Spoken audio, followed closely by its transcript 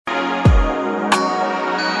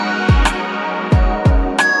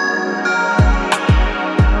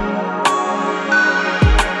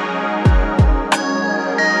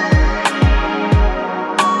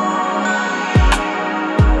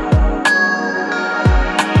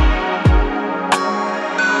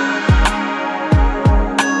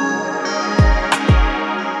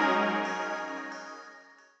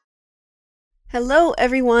Hello,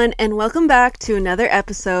 everyone, and welcome back to another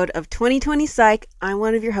episode of 2020 Psych. I'm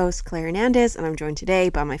one of your hosts, Claire Hernandez, and I'm joined today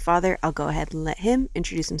by my father. I'll go ahead and let him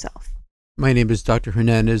introduce himself. My name is Dr.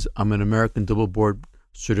 Hernandez. I'm an American Double Board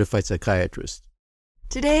Certified Psychiatrist.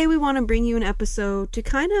 Today, we want to bring you an episode to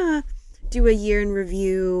kind of do a year in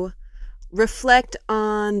review, reflect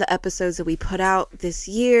on the episodes that we put out this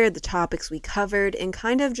year, the topics we covered, and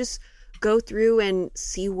kind of just go through and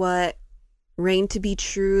see what reigned to be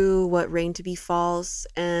true, what reigned to be false,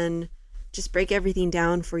 and just break everything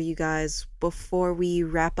down for you guys before we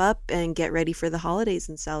wrap up and get ready for the holidays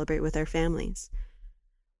and celebrate with our families.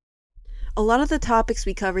 A lot of the topics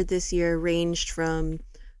we covered this year ranged from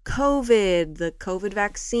COVID, the COVID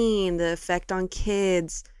vaccine, the effect on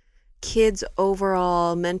kids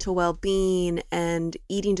overall mental well-being, and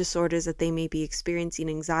eating disorders that they may be experiencing,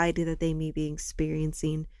 anxiety that they may be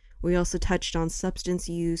experiencing. We also touched on substance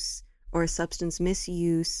use or substance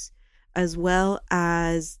misuse, as well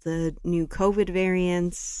as the new COVID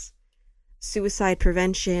variants, suicide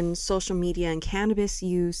prevention, social media and cannabis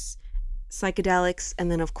use, psychedelics,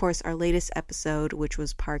 and then of course our latest episode, which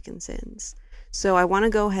was Parkinson's. So I want to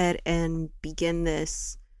go ahead and begin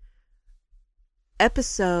this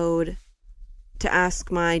episode to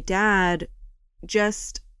ask my dad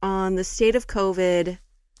just on the state of COVID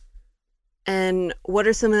and what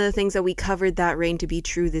are some of the things that we covered that reigned to be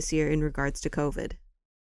true this year in regards to COVID?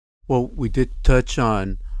 Well, we did touch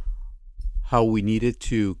on how we needed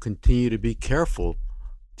to continue to be careful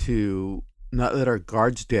to not let our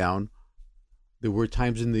guards down. There were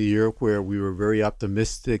times in the year where we were very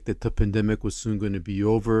optimistic that the pandemic was soon going to be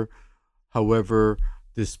over. However,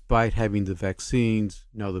 despite having the vaccines,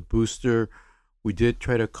 now the booster, we did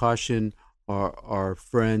try to caution our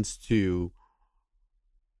friends to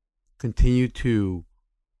continue to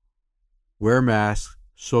wear masks,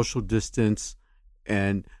 social distance,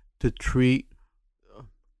 and to treat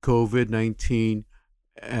COVID-19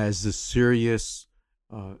 as a serious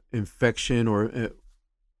infection or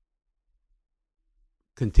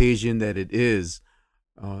contagion that it is,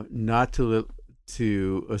 not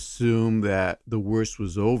to assume that the worst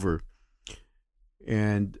was over.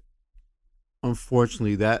 And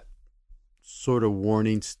unfortunately, that sort of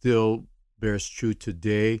warning still bears true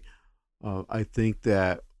today. I think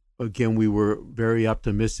that, again, we were very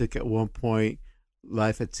optimistic at one point.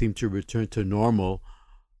 Life had seemed to return to normal.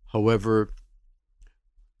 However,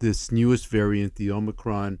 this newest variant, the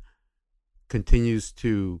Omicron, continues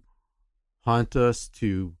to haunt us,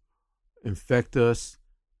 to infect us,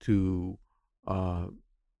 to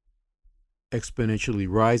exponentially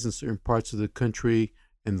rise in certain parts of the country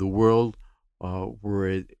and the world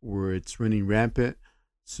where it's running rampant.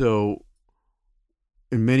 So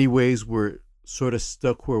in many ways, we're sort of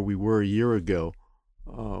stuck where we were a year ago.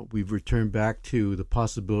 We've returned back to the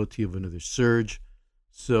possibility of another surge.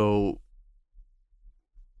 So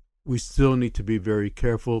we still need to be very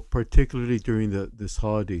careful, particularly during this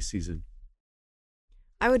holiday season.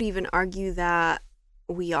 I would even argue that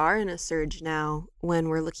we are in a surge now when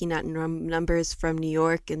we're looking at numbers from New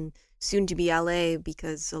York and soon to be LA,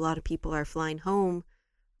 because a lot of people are flying home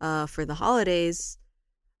for the holidays.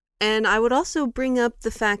 And I would also bring up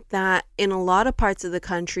the fact that in a lot of parts of the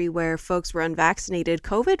country where folks were unvaccinated,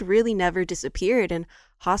 COVID really never disappeared, and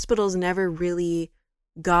hospitals never really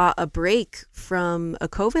got a break from a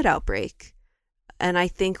COVID outbreak. And I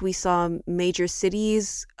think we saw major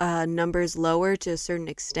cities numbers lower to a certain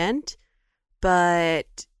extent.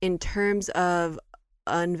 But in terms of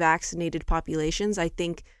unvaccinated populations, I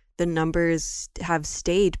think the numbers have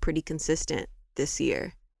stayed pretty consistent this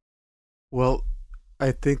year. Well,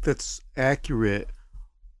 I think that's accurate.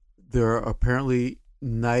 There are apparently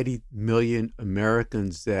 90 million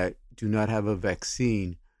Americans that do not have a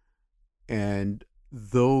vaccine, and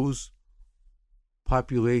those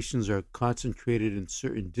populations are concentrated in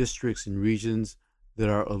certain districts and regions that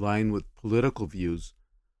are aligned with political views.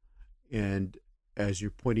 And as you're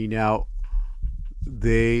pointing out,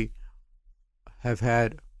 they have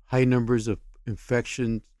had high numbers of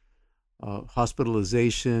infections,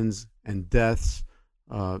 hospitalizations, and deaths.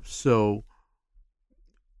 So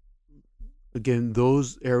again,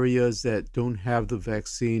 those areas that don't have the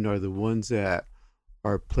vaccine are the ones that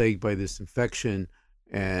are plagued by this infection,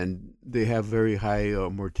 and they have very high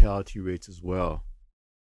mortality rates as well.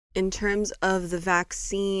 In terms of the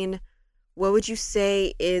vaccine, what would you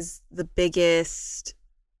say is the biggest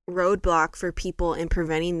roadblock for people in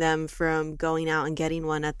preventing them from going out and getting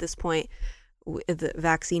one at this point? The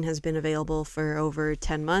vaccine has been available for over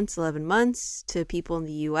 10 months, 11 months to people in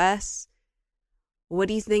the U.S. What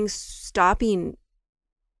do you think's stopping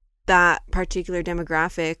that particular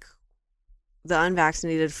demographic the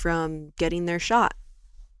unvaccinated from getting their shot.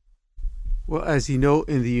 Well, as you know,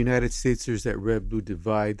 in the United States, there's that red-blue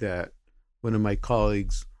divide that one of my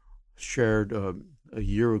colleagues shared a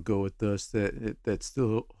year ago with us that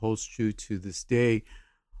still holds true to this day.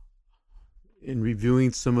 In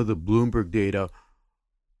reviewing some of the Bloomberg data,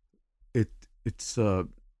 it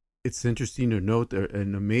it's interesting to note that,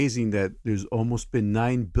 and amazing that there's almost been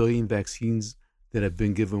 9 billion vaccines that have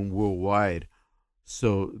been given worldwide.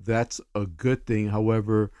 So that's a good thing.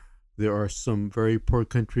 However, there are some very poor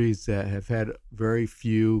countries that have had very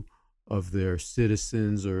few of their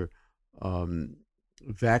citizens or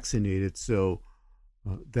vaccinated. So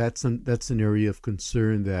that's an area of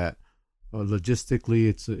concern that logistically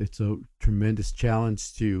it's a tremendous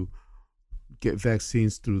challenge to get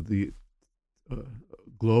vaccines through the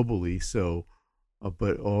globally. So,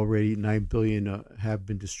 but already 9 billion have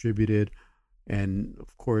been distributed, and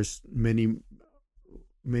of course many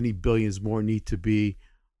billions more need to be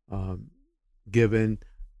given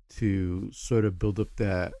to sort of build up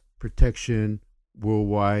that protection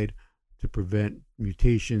worldwide to prevent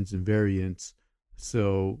mutations and variants.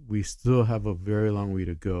 So we still have a very long way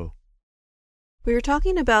to go. We were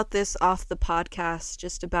talking about this off the podcast,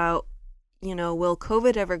 just about, will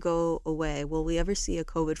COVID ever go away? Will we ever see a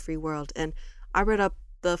COVID-free world? And I brought up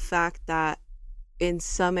the fact that in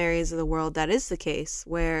some areas of the world that is the case,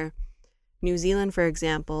 where New Zealand, for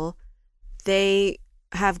example, they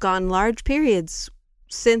have gone large periods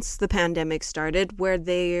since the pandemic started where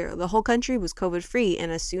the whole country was COVID free,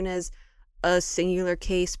 and as soon as a singular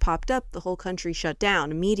case popped up, the whole country shut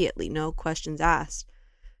down immediately, no questions asked.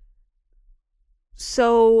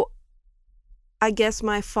 So I guess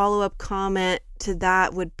my follow-up comment to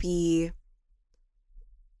that would be,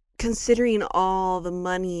 considering all the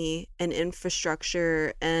money and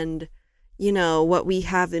infrastructure and what we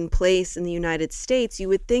have in place in the United States, you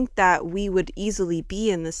would think that we would easily be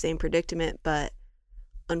in the same predicament, but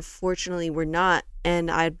unfortunately we're not. And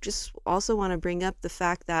I just also want to bring up the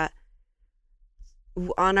fact that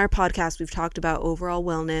on our podcast, we've talked about overall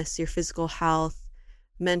wellness, your physical health,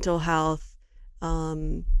 mental health,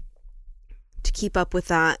 to keep up with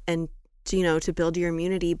that and to build your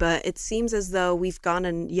immunity. But it seems as though we've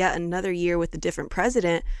gone yet another year with a different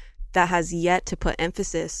president that has yet to put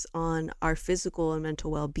emphasis on our physical and mental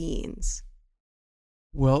well-beings.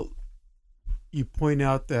 Well, you point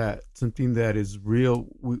out that something that is real,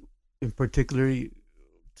 in particularly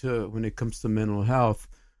when it comes to mental health,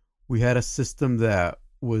 we had a system that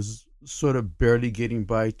was sort of barely getting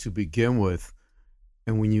by to begin with.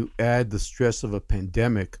 And when you add the stress of a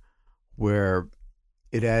pandemic, where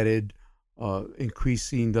it added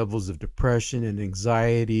increasing levels of depression and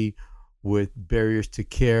anxiety, with barriers to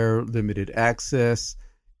care, limited access,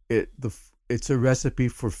 it's a recipe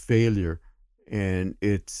for failure, and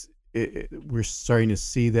we're starting to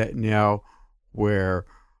see that now, where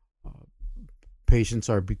patients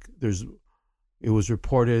are It was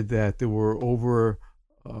reported that there were over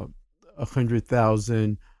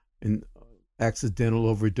 100,000 in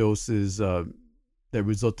accidental overdoses that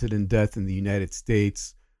resulted in death in the United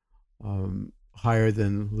States, higher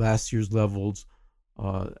than last year's levels.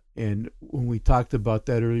 And when we talked about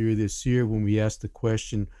that earlier this year, when we asked the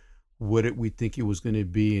question, what did we think it was going to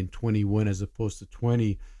be in 21 as opposed to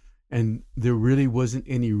 20? And there really wasn't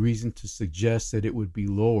any reason to suggest that it would be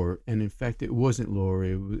lower. And in fact, it wasn't lower.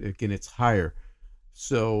 Again, it's higher.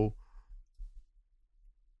 So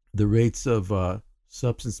the rates of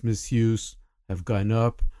substance misuse have gone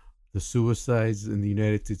up. The suicides in the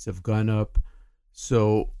United States have gone up.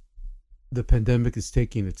 So the pandemic is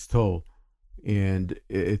taking its toll. And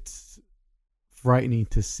it's frightening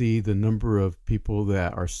to see the number of people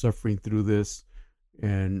that are suffering through this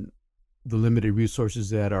and the limited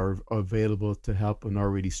resources that are available to help an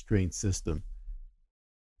already strained system.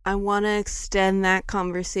 I want to extend that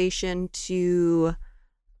conversation to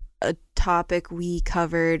a topic we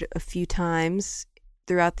covered a few times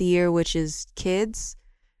throughout the year, which is kids,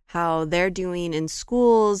 how they're doing in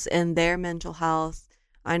schools and their mental health.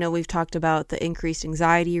 I know we've talked about the increased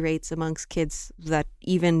anxiety rates amongst kids that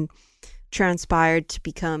even transpired to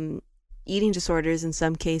become eating disorders in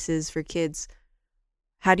some cases for kids.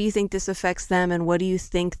 How do you think this affects them, and what do you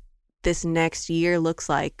think this next year looks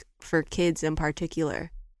like for kids in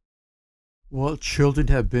particular? Well, children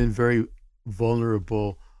have been very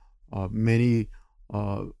vulnerable. Many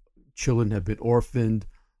children have been orphaned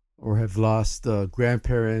or have lost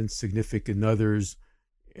grandparents, significant others,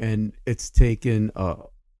 and it's taken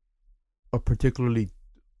a particularly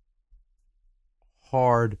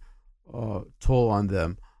hard toll on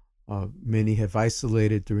them. Many have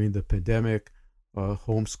isolated during the pandemic,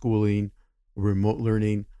 homeschooling, remote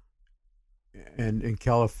learning, and in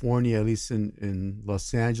California, at least in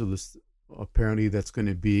Los Angeles, apparently that's going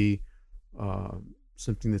to be uh,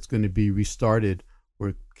 something that's going to be restarted,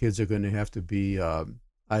 where kids are going to have to be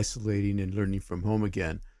isolating and learning from home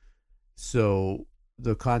again. So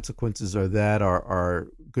the consequences are that are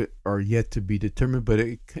good, are yet to be determined, but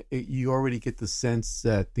you already get the sense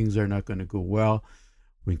that things are not going to go well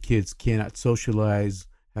when kids cannot socialize,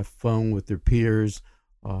 have fun with their peers.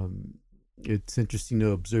 Um, it's interesting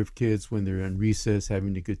to observe kids when they're in recess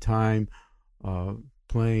having a good time, uh,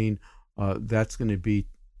 playing. That's going to be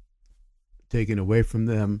taken away from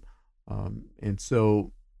them, and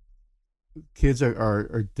so kids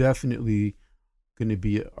are definitely going to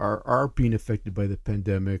be are being affected by the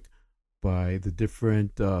pandemic, by the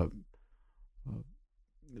different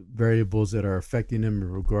variables that are affecting them in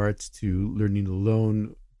regards to learning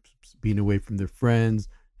alone, being away from their friends,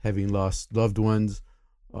 having lost loved ones.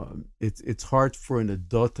 It's hard for an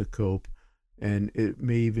adult to cope, and it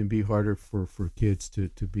may even be harder for kids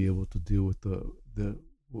to be able to deal with the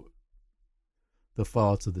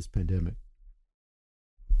fallouts of this pandemic.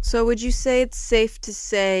 So, would you say it's safe to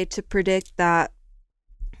say to predict that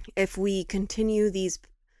if we continue these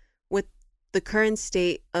with the current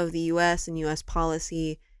state of the US and US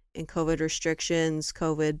policy and COVID restrictions,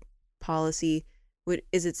 COVID policy,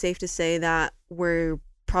 is it safe to say that we're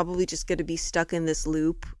probably just going to be stuck in this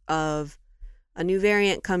loop of a new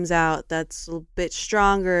variant comes out that's a bit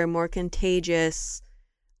stronger, more contagious,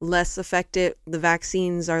 less effective, the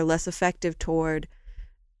vaccines are less effective toward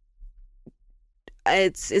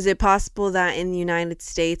is it possible that in the United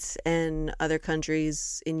States and other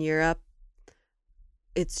countries in Europe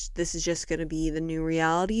this is just going to be the new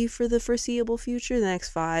reality for the foreseeable future, the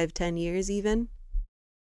next 5-10 years even?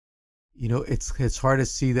 It's hard to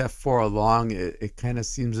see that far along. It kind of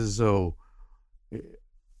seems as though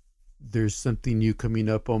there's something new coming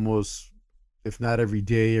up almost, if not every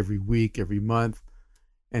day, every week, every month,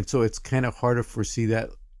 and so it's kind of hard to foresee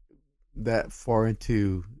that far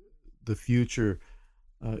into the future,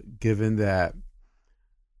 given that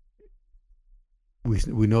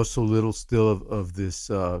we know so little still of this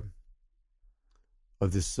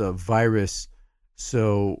virus.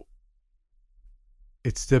 So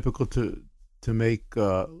it's difficult to make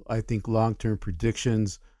I think long-term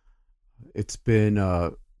predictions. It's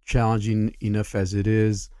been challenging enough as it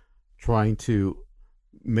is, trying to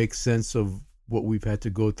make sense of what we've had to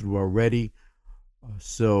go through already.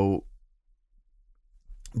 So,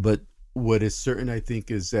 but what is certain, I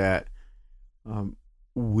think, is that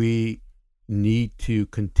we need to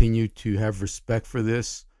continue to have respect for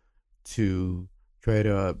this, to try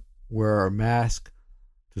to wear our mask,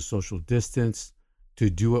 to social distance, to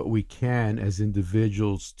do what we can as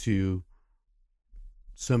individuals to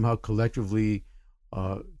somehow collectively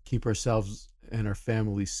keep ourselves and our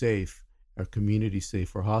families safe, our community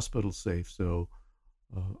safe, our hospitals safe. So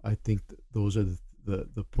I think those are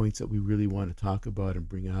the points that we really want to talk about and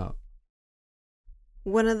bring out.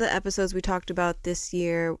 One of the episodes we talked about this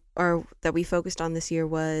year, or that we focused on this year,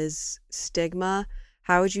 was stigma.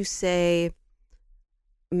 How would you say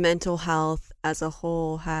mental health as a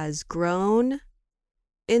whole has grown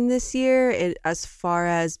in this year, as far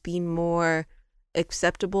as being more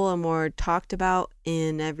acceptable and more talked about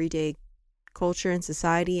in everyday culture and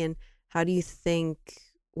society? And where do you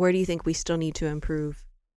think we still need to improve?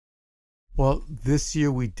 Well, this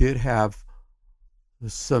year we did have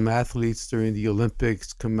some athletes during the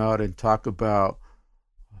Olympics come out and talk about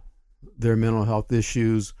their mental health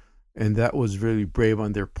issues, and that was really brave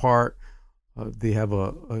on their part. They have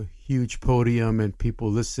a huge podium and people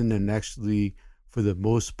listen, and actually, for the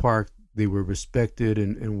most part, they were respected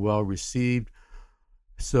and well received.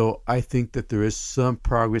 So I think that there is some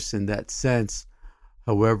progress in that sense.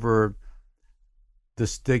 However, the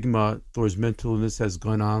stigma towards mental illness has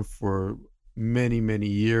gone on for many, many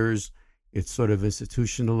years. It's sort of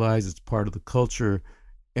institutionalized, it's part of the culture,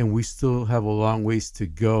 and we still have a long ways to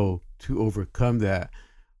go to overcome that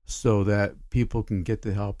so that people can get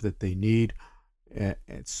the help that they need. And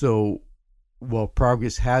so while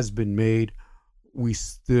progress has been made, we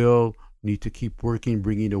still need to keep working,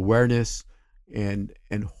 bringing awareness, and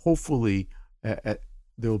hopefully there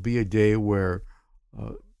will be a day where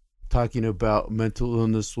talking about mental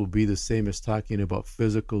illness will be the same as talking about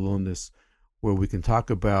physical illness, where we can talk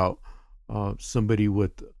about somebody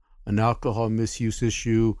with an alcohol misuse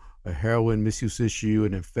issue, a heroin misuse issue,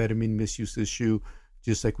 an amphetamine misuse issue,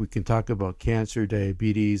 just like we can talk about cancer,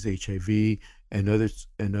 diabetes, HIV, and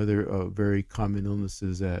other very common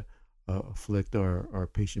illnesses that afflict our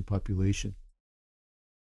patient population.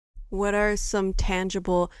 What are some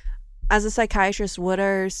tangible, as a psychiatrist, what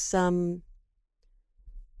are some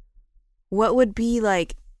what would be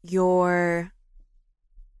like your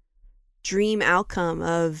dream outcome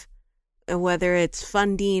of whether it's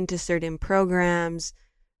funding to certain programs,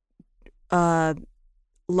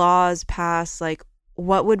 laws passed, like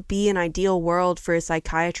what would be an ideal world for a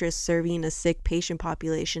psychiatrist serving a sick patient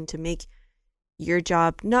population to make your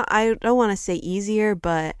job, not, I don't want to say easier,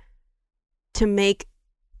 but to make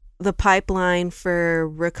the pipeline for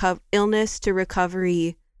illness to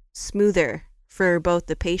recovery smoother for both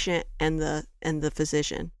the patient and the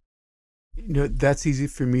physician? That's easy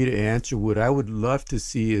for me to answer. What I would love to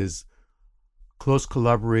see is close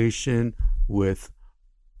collaboration with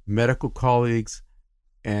medical colleagues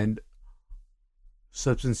and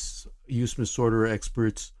substance use disorder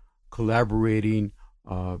experts collaborating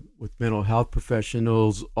with mental health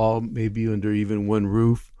professionals, all maybe under even one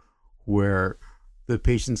roof, where the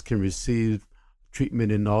patients can receive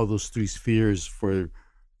treatment in all those three spheres for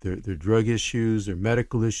their drug issues, their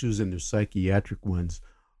medical issues, and their psychiatric ones,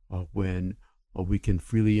 when we can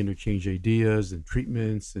freely interchange ideas and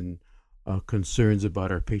treatments and concerns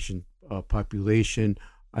about our patient population.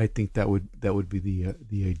 I think that would be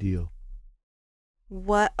the ideal.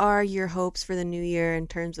 What are your hopes for the new year in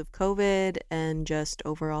terms of COVID and just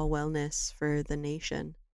overall wellness for the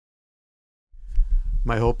nation?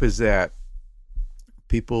 My hope is that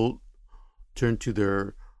people turn to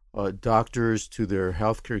their doctors, to their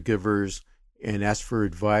healthcare givers, and ask for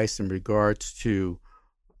advice in regards to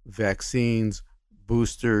vaccines,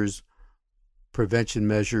 boosters, prevention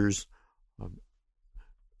measures.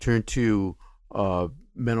 Turn to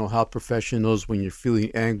mental health professionals when you're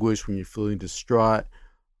feeling anguish, when you're feeling distraught.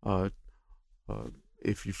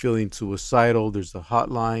 If you're feeling suicidal, there's the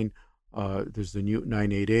hotline. There's the new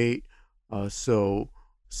 988. So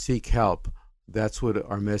seek help. That's what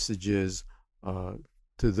our message is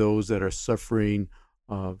to those that are suffering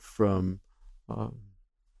from the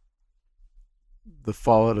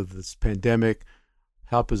fallout of this pandemic.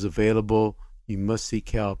 Help is available. You must seek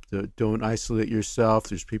help. Don't isolate yourself.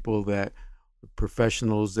 There's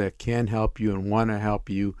professionals that can help you and want to help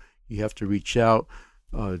you. You have to reach out.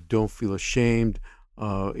 Don't feel ashamed.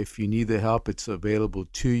 If you need the help, it's available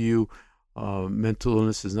to you. Mental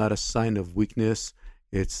illness is not a sign of weakness.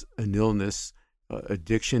 It's an illness.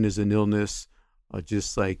 Addiction is an illness,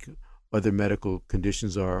 just like other medical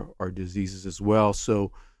conditions are diseases as well.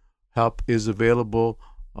 So help is available.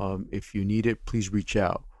 If you need it, please reach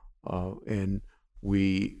out. And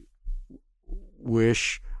we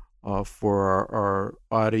wish for our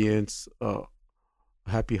audience a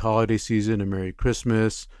happy holiday season, a Merry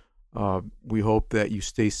Christmas. We hope that you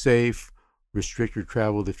stay safe, restrict your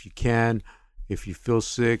travel if you can. If you feel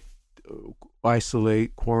sick,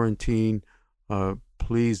 isolate, quarantine.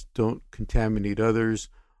 Please don't contaminate others.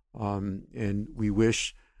 And we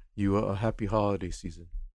wish you a happy holiday season.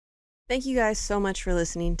 Thank you guys so much for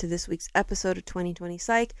listening to this week's episode of 2020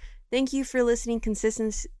 Psych. Thank you for listening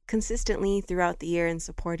consistently throughout the year and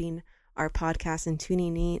supporting our podcast and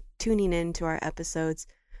tuning in to our episodes.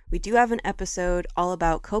 We do have an episode all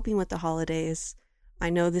about coping with the holidays. I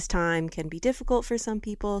know this time can be difficult for some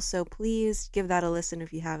people, so please give that a listen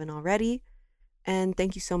if you haven't already. And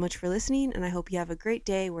thank you so much for listening, and I hope you have a great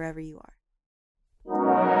day wherever you are.